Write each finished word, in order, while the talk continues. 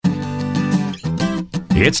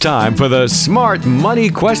It's time for the Smart Money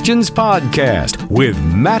Questions Podcast with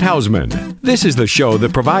Matt Hausman. This is the show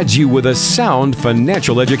that provides you with a sound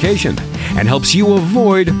financial education and helps you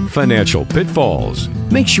avoid financial pitfalls.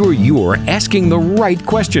 Make sure you are asking the right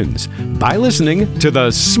questions by listening to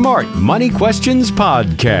the Smart Money Questions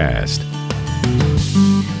Podcast.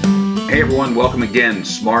 Hey everyone, welcome again,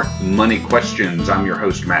 Smart Money Questions. I'm your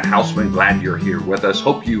host, Matt Hausman. Glad you're here with us.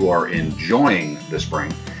 Hope you are enjoying the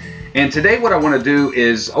spring. And today what I want to do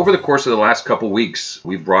is, over the course of the last couple weeks,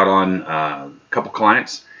 we've brought on a couple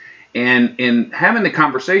clients, and in having the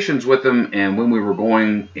conversations with them, and when we were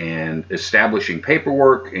going and establishing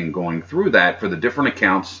paperwork and going through that for the different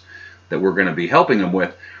accounts that we're going to be helping them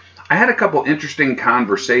with, I had a couple interesting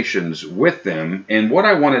conversations with them, and what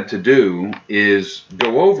I wanted to do is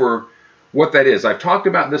go over what that is. I've talked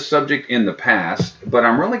about this subject in the past, but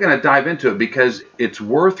I'm really going to dive into it because it's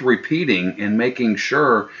worth repeating and making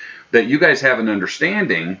sure that you guys have an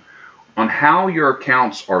understanding on how your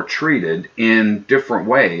accounts are treated in different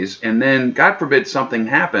ways. And then, God forbid something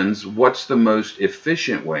happens, what's the most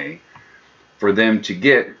efficient way for them to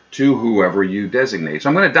get to whoever you designate? So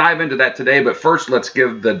I'm going to dive into that today, but first let's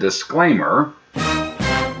give the disclaimer.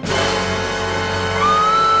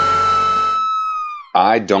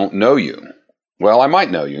 I don't know you. Well, I might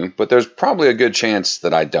know you, but there's probably a good chance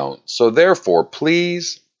that I don't. So therefore,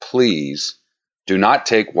 please do not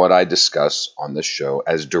take what I discuss on this show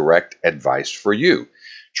as direct advice for you.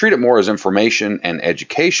 Treat it more as information and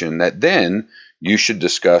education that then you should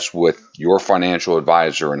discuss with your financial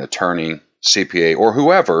advisor, an attorney, CPA, or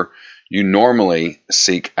whoever you normally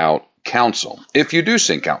seek out counsel, if you do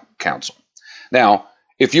seek out counsel. Now,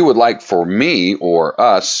 if you would like for me or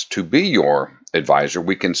us to be your advisor,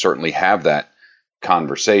 we can certainly have that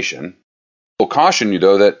conversation. I'll caution you,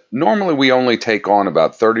 though, that normally we only take on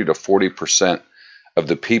about 30 to 40% of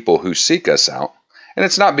the people who seek us out. And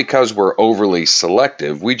it's not because we're overly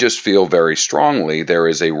selective. We just feel very strongly there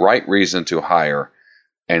is a right reason to hire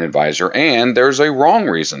an advisor and there's a wrong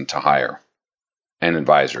reason to hire an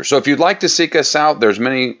advisor. So if you'd like to seek us out, there's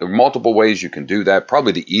multiple ways you can do that.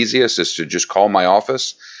 Probably the easiest is to just call my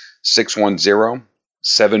office,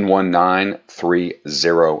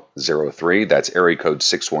 610-719-3003. That's area code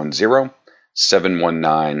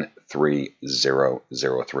 610-719-3003.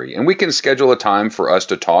 And we can schedule a time for us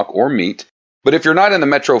to talk or meet. But if you're not in the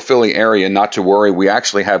Metro Philly area, not to worry. We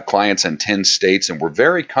actually have clients in 10 states, and we're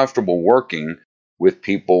very comfortable working with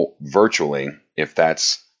people virtually if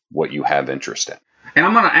that's what you have interest in. And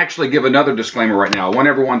I'm going to actually give another disclaimer right now. I want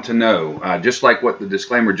everyone to know, just like what the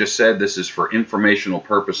disclaimer just said, this is for informational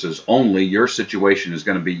purposes only. Your situation is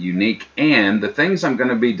going to be unique, and the things I'm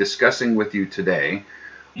going to be discussing with you today,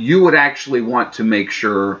 you would actually want to make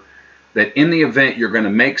sure that in the event you're going to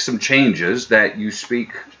make some changes, that you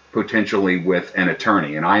speak potentially with an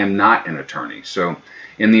attorney. And I am not an attorney. So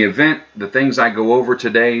in the event the things I go over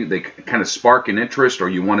today, they kind of spark an interest, or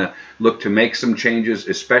you want to look to make some changes,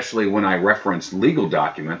 especially when I reference legal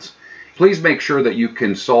documents, please make sure that you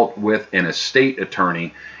consult with an estate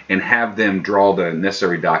attorney and have them draw the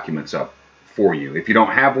necessary documents up for you. If you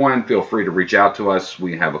don't have one, feel free to reach out to us.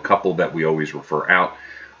 We have a couple that we always refer out.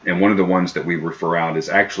 And one of the ones that we refer out is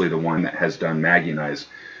actually the one that has done Maggie and I's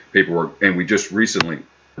paperwork. And we just recently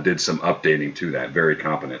did some updating to that. Very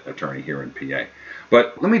competent attorney here in PA.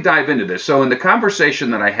 But let me dive into this. So in the conversation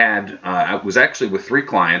that I had, I was actually with 3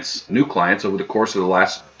 clients, new clients, over the course of the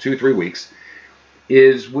last 2-3 weeks,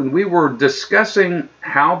 is when we were discussing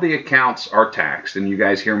how the accounts are taxed, and you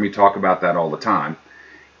guys hear me talk about that all the time.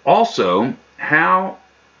 Also, how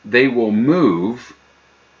they will move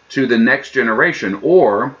to the next generation,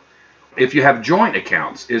 or if you have joint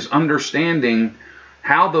accounts, is understanding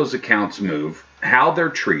how those accounts move, how they're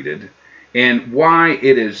treated, and why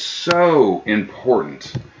it is so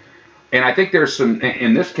important. And I think there's some,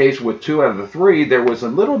 in this case with 2 out of the 3, there was a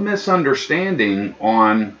little misunderstanding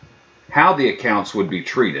on how the accounts would be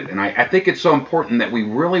treated. And I think it's so important that we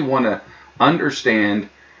really want to understand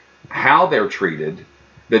how they're treated,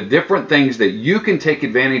 the different things that you can take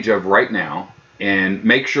advantage of right now, and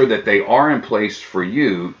make sure that they are in place for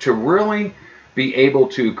you to really be able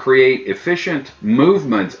to create efficient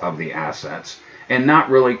movement of the assets and not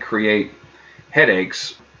really create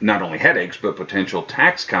headaches, not only headaches, but potential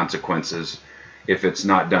tax consequences if it's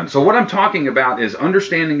not done. So what I'm talking about is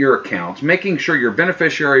understanding your accounts, making sure your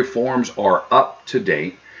beneficiary forms are up to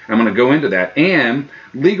date. I'm going to go into that, and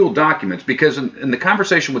legal documents, because in the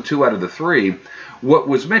conversation with 2 out of the 3, what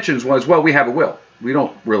was mentioned was, well, we have a will. We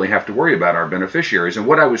don't really have to worry about our beneficiaries. And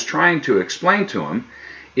what I was trying to explain to him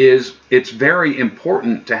is it's very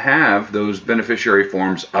important to have those beneficiary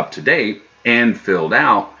forms up to date and filled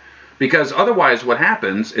out, Because otherwise what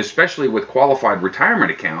happens, especially with qualified retirement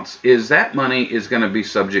accounts, is that money is going to be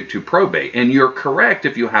subject to probate. And you're correct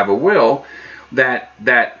if you have a will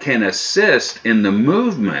that can assist in the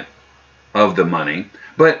movement of the money,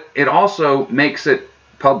 but it also makes it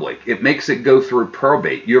public. It makes it go through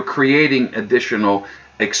probate. You're creating additional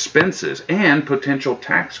expenses and potential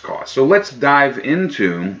tax costs. So let's dive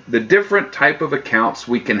into the different type of accounts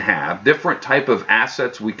we can have, different type of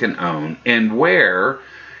assets we can own, and where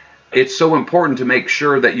it's so important to make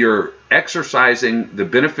sure that you're exercising the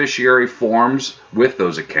beneficiary forms with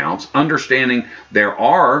those accounts, understanding there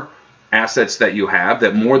are assets that you have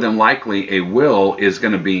that more than likely a will is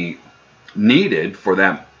going to be needed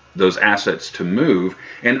for those assets to move,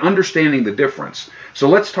 and understanding the difference. So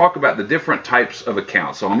let's talk about the different types of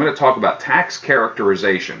accounts. So I'm going to talk about tax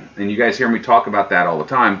characterization, and you guys hear me talk about that all the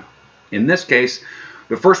time. In this case,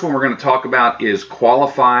 the first one we're going to talk about is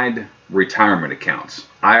qualified retirement accounts,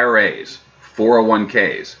 IRAs,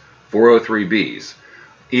 401ks, 403bs,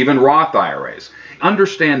 even Roth IRAs.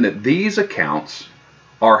 Understand that these accounts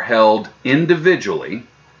are held individually.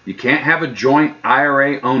 You can't have a joint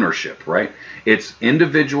IRA ownership, right? It's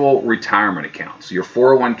individual retirement accounts. Your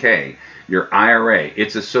 401k, your IRA,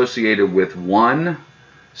 it's associated with one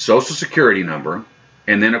Social Security number.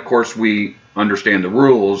 And then, of course, we understand the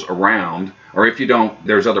rules around, or if you don't,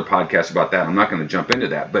 there's other podcasts about that. I'm not going to jump into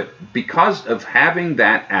that. But because of having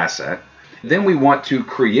that asset, then we want to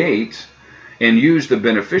create and use the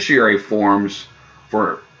beneficiary forms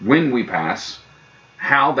for when we pass,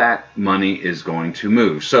 how that money is going to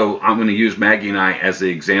move. So I'm going to use Maggie and I as the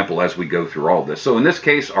example as we go through all this. So in this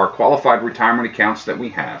case, our qualified retirement accounts that we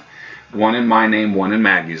have, one in my name, one in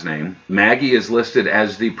Maggie's name. Maggie is listed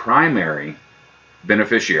as the primary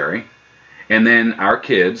beneficiary, and then our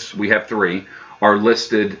kids, we have 3, are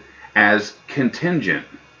listed as contingent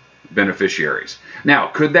beneficiaries. Now,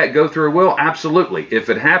 could that go through a will? Absolutely. If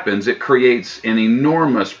it happens, it creates an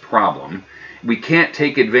enormous problem. We can't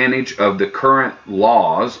take advantage of the current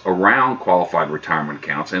laws around qualified retirement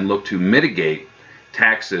accounts and look to mitigate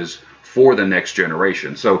taxes for the next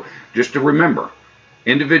generation. So just to remember,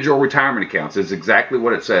 individual retirement accounts is exactly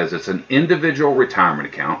what it says. It's an individual retirement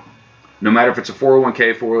account. No matter if it's a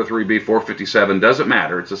 401k, 403b, 457, doesn't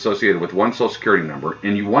matter. It's associated with one Social Security number.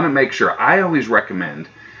 And you want to make sure, I always recommend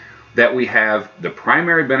that we have the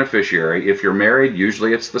primary beneficiary. If you're married,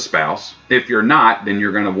 usually it's the spouse. If you're not, then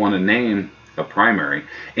you're going to want to name a primary.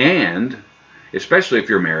 And especially if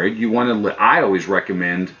you're married, you want to, I always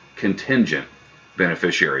recommend contingent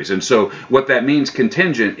beneficiaries. And so what that means,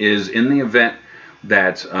 contingent, is in the event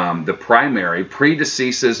that the primary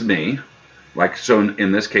predeceases me, like so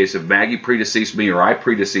in this case, if Maggie predeceased me or I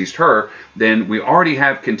predeceased her, then we already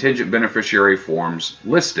have contingent beneficiary forms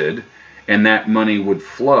listed, and that money would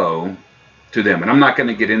flow to them. And I'm not going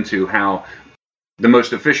to get into how the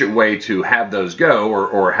most efficient way to have those go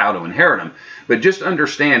or how to inherit them, but just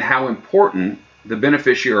understand how important the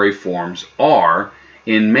beneficiary forms are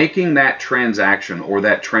in making that transaction or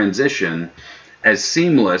that transition as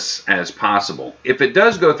seamless as possible. If it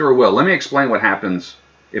does go through a will, let me explain what happens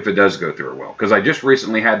if it does go through a will, because I just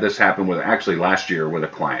recently had this happen with, actually last year, with a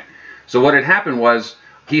client. So what had happened was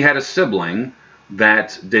he had a sibling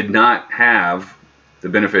that did not have the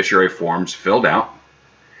beneficiary forms filled out.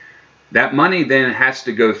 That money then has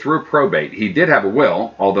to go through probate. He did have a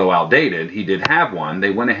will, although outdated. He did have one. They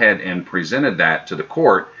went ahead and presented that to the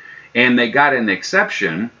court, and they got an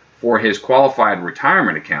exception for his qualified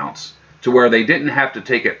retirement accounts to where they didn't have to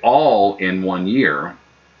take it all in 1 year,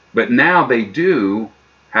 but now they do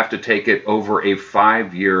have to take it over a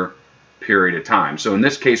 5-year period of time. So in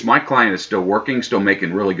this case, my client is still working, still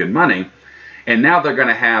making really good money, and now they're going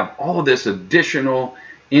to have all of this additional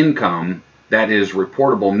income that is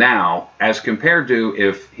reportable now, as compared to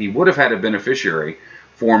if he would have had a beneficiary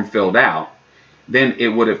form filled out, then it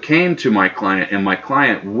would have came to my client, and my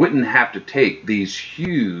client wouldn't have to take these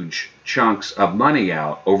huge chunks of money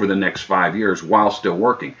out over the next 5 years while still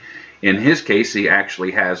working. In his case, he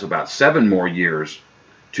actually has about 7 more years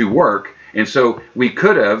to work, and so we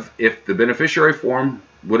could have, if the beneficiary form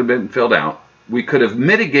would have been filled out, we could have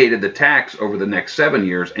mitigated the tax over the next 7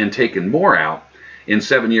 years and taken more out in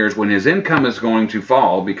 7 years when his income is going to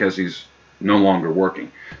fall because he's no longer working.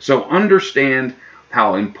 So understand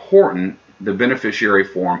how important the beneficiary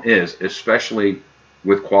form is, especially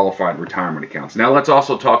with qualified retirement accounts. Now let's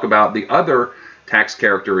also talk about the other tax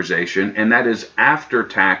characterization, and that is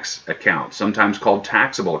after-tax accounts, sometimes called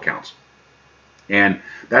taxable accounts. And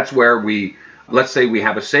that's where let's say we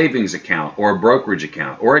have a savings account or a brokerage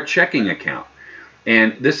account or a checking account.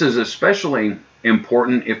 And this is especially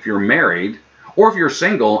important if you're married, Or if you're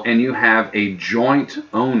single and you have a joint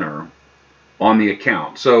owner on the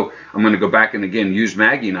account. So I'm going to go back and again use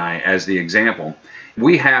Maggie and I as the example.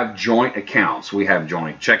 We have joint accounts. We have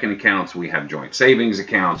joint checking accounts. We have joint savings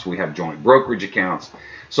accounts. We have joint brokerage accounts.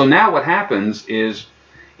 So now what happens is,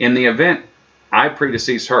 in the event I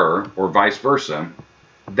predecease her or vice versa,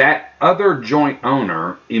 that other joint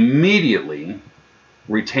owner immediately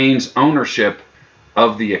retains ownership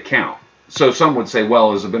of the account. So some would say,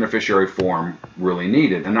 well, is a beneficiary form really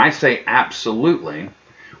needed? And I say absolutely.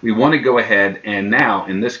 We want to go ahead and now,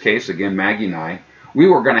 in this case, again, Maggie and I, we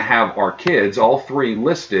were going to have our kids, all three,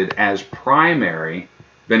 listed as primary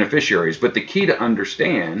beneficiaries. But the key to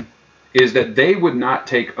understand is that they would not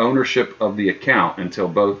take ownership of the account until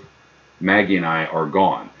both Maggie and I are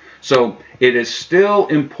gone. So it is still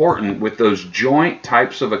important with those joint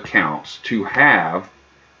types of accounts to have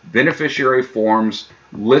beneficiary forms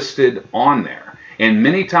listed on there. And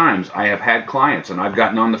many times I have had clients, and I've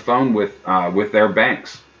gotten on the phone with their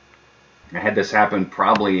banks. I had this happen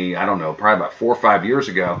probably about 4 or 5 years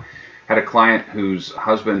ago. Had a client whose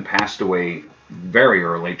husband passed away very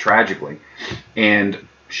early, tragically, and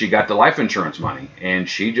she got the life insurance money, and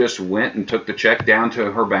she just went and took the check down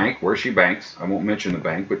to her bank where she banks. I won't mention the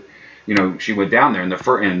bank, but she went down there,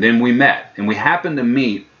 and then we met, and we happened to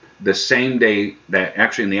meet the same day, that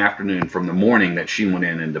actually in the afternoon from the morning that she went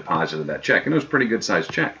in and deposited that check, and it was a pretty good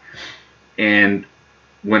sized check. And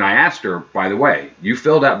when I asked her, by the way, you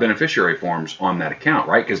filled out beneficiary forms on that account,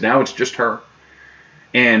 right? Because now it's just her.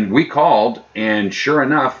 And we called, and sure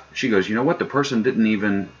enough, she goes, you know what? The person didn't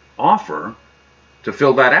even offer to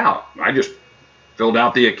fill that out. I just filled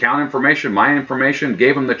out the account information, my information,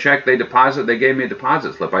 gave them the check, they gave me a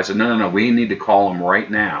deposit slip. I said, no, we need to call them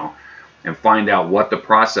right now and find out what the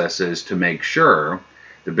process is to make sure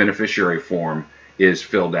the beneficiary form is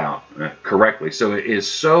filled out correctly. So it is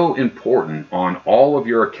so important on all of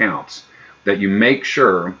your accounts that you make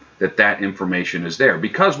sure that that information is there.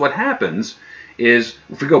 Because what happens is,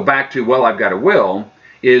 if we go back to, well, I've got a will,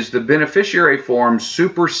 is the beneficiary form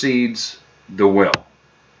supersedes the will.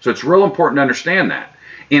 So it's real important to understand that.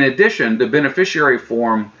 In addition, the beneficiary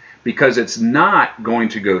form, because it's not going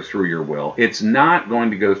to go through your will, it's not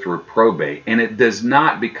going to go through probate, and it does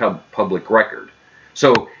not become public record.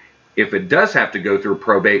 So if it does have to go through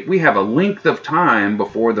probate, we have a length of time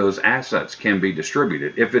before those assets can be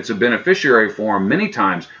distributed. If it's a beneficiary form, many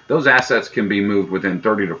times those assets can be moved within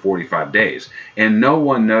 30 to 45 days, and no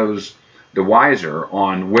one knows the wiser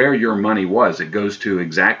on where your money was. It goes to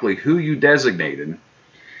exactly who you designated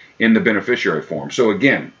in the beneficiary form. So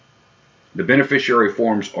again, the beneficiary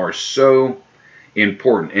forms are so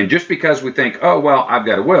important. And just because we think, oh, well, I've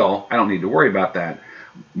got a will, I don't need to worry about that.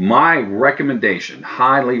 My recommendation,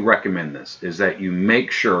 highly recommend this, is that you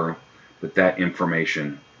make sure that that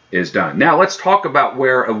information is done. Now let's talk about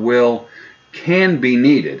where a will can be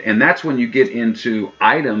needed. And that's when you get into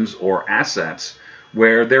items or assets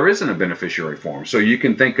where there isn't a beneficiary form. So you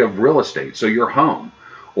can think of real estate, so your home,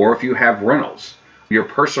 or if you have rentals, your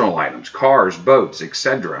personal items, cars, boats,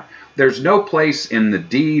 etc. There's no place in the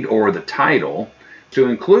deed or the title to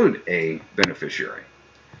include a beneficiary.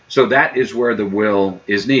 So that is where the will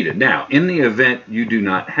is needed. Now, in the event you do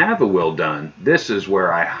not have a will done, this is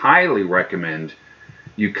where I highly recommend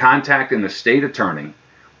you contact an estate attorney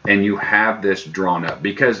and you have this drawn up.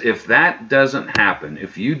 Because if that doesn't happen,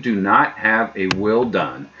 if you do not have a will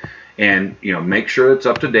done, and make sure it's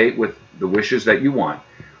up to date with the wishes that you want,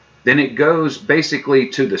 then it goes basically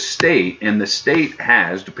to the state, and the state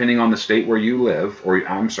has, depending on the state where you live, or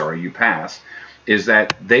you pass, is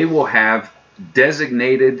that they will have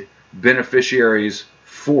designated beneficiaries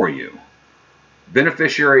for you.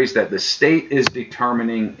 Beneficiaries that the state is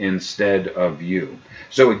determining instead of you.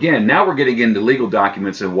 So again, now we're getting into legal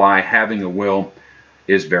documents and why having a will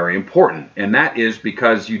is very important. And that is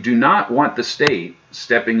because you do not want the state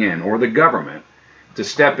stepping in, or the government to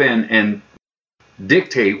step in and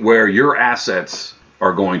dictate where your assets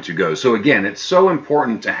are going to go. So again, it's so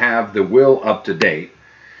important to have the will up to date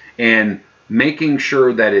and making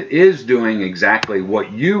sure that it is doing exactly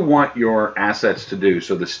what you want your assets to do,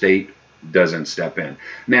 so the state doesn't step in.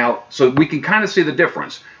 Now, so we can kind of see the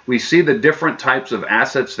difference. We see the different types of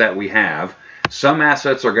assets that we have. Some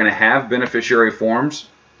assets are going to have beneficiary forms.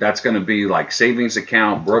 That's going to be like savings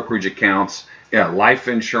account, brokerage accounts, life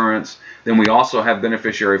insurance. Then we also have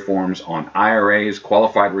beneficiary forms on IRAs,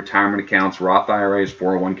 qualified retirement accounts, Roth IRAs,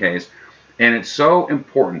 401ks. And it's so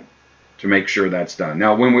important to make sure that's done.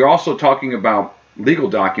 Now, when we're also talking about legal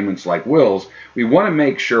documents like wills, we want to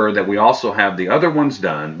make sure that we also have the other ones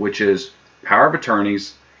done, which is power of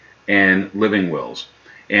attorneys and living wills.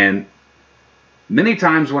 And many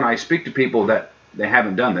times when I speak to people that they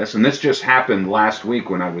haven't done this, and this just happened last week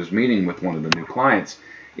when I was meeting with one of the new clients,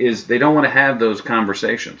 is they don't want to have those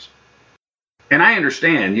conversations. And I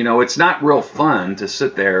understand, it's not real fun to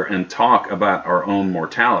sit there and talk about our own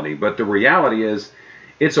mortality, but the reality is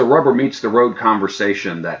it's a rubber meets the road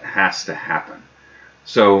conversation that has to happen.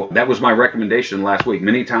 So that was my recommendation last week.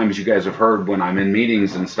 Many times you guys have heard when I'm in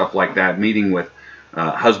meetings and stuff like that, meeting with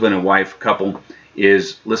husband and wife couple,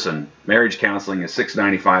 is, listen, marriage counseling is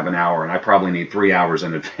 $6.95 an hour, and I probably need 3 hours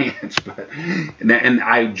in advance. And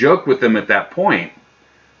I joked with them at that point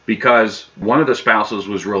because one of the spouses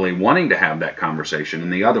was really wanting to have that conversation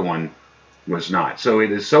and the other one was not. So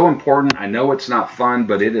it is so important. I know it's not fun,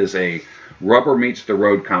 but it is a rubber meets the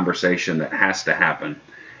road conversation that has to happen.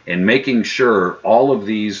 And making sure all of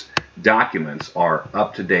these documents are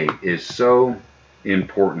up to date is so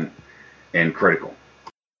important and critical.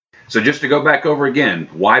 So just to go back over again,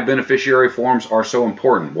 why beneficiary forms are so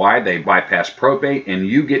important, why they bypass probate, and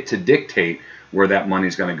you get to dictate where that money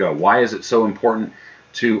is going to go. Why is it so important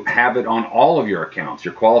to have it on all of your accounts,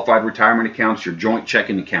 your qualified retirement accounts, your joint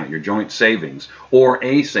checking account, your joint savings, or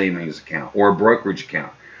a savings account, or a brokerage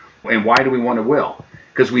account? And why do we want a will?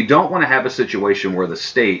 Because we don't want to have a situation where the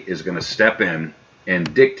state is going to step in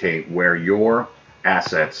and dictate where your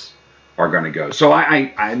assets are going to go. So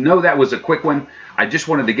I know that was a quick one. I just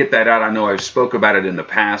wanted to get that out. I know I've spoke about it in the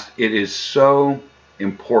past. It is so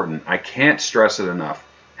important. I can't stress it enough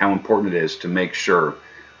how important it is to make sure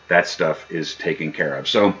that stuff is taken care of.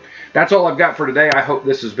 So that's all I've got for today. I hope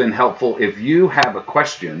this has been helpful. If you have a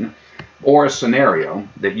question or a scenario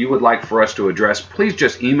that you would like for us to address, please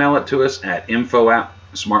just email it to us at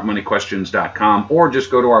info@smartmoneyquestions.com, or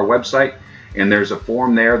just go to our website and there's a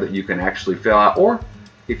form there that you can actually fill out. Or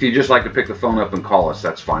if you just like to pick the phone up and call us,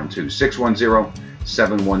 that's fine too.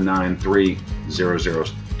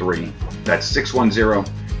 610-719-3003. That's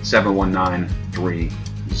 610-719-3003.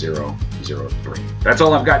 That's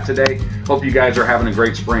all I've got today. Hope you guys are having a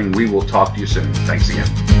great spring. We will talk to you soon. Thanks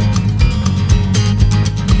again.